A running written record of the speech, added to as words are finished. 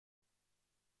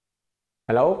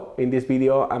Hello, in this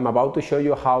video I'm about to show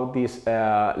you how this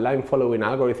line following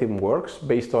algorithm works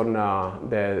based on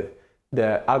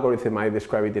the algorithm I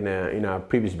described in a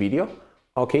previous video.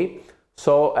 Okay,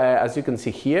 so as you can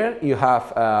see here, you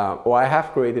have I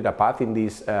have created a path in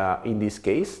this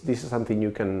case. This is something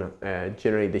you can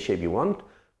generate the shape you want,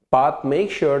 but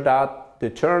make sure that the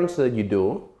turns that you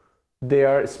do, they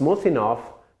are smooth enough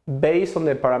based on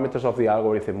the parameters of the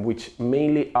algorithm, which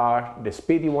mainly are the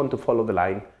speed you want to follow the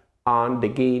line and the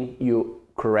gain you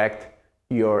correct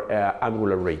your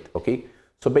angular rate. Okay,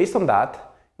 so based on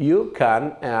that, you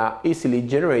can easily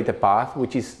generate a path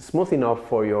which is smooth enough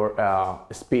for your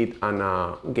speed and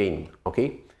gain.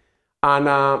 Okay, and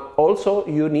also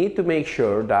you need to make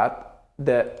sure that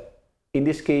in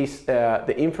this case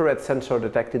the infrared sensor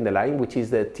detecting the line, which is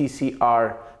the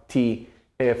TCRT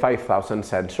 5000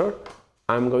 sensor.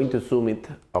 I'm going to zoom it.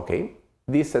 Okay,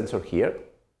 this sensor here.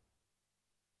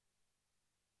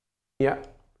 Yeah,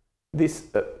 this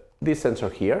sensor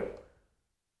here.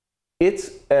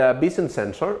 It's a vision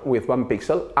sensor with 1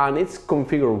 pixel, and it's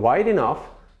configured wide enough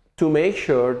to make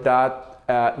sure that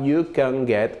you can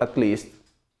get at least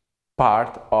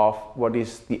part of what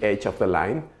is the edge of the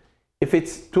line. If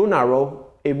it's too narrow,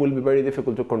 it will be very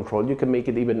difficult to control. You can make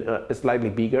it even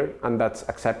slightly bigger, and that's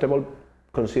acceptable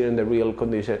considering the real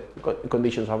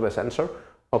conditions of the sensor.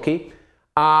 Okay,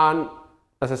 and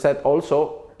as I said,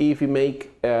 also if you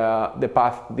make the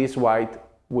path this wide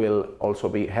will also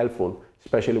be helpful,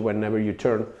 especially whenever you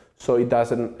turn, so it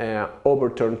doesn't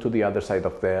overturn to the other side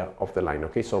of the line.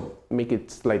 Okay, so make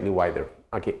it slightly wider.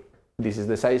 Okay, this is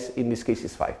the size, in this case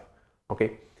is 5.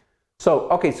 Okay,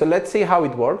 so let's see how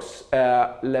it works.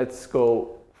 Let's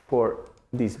go for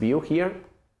this view here.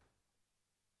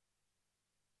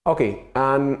 Okay,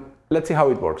 and let's see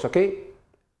how it works. Okay,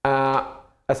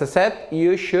 as I said,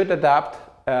 you should adapt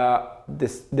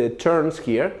the turns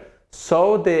here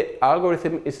so the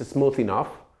algorithm is smooth enough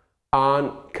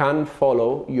and can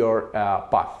follow your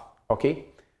path. Okay,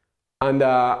 and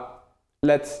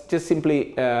let's just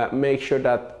simply make sure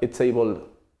that it's able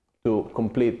to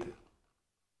complete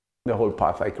the whole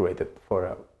path I created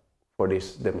for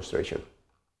this demonstration.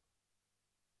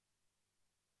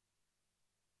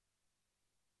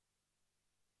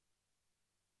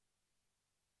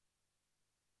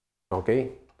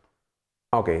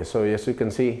 Okay, so as you can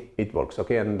see, it works.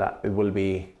 Okay, and it will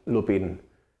be looping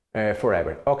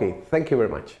forever. Okay, thank you very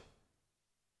much.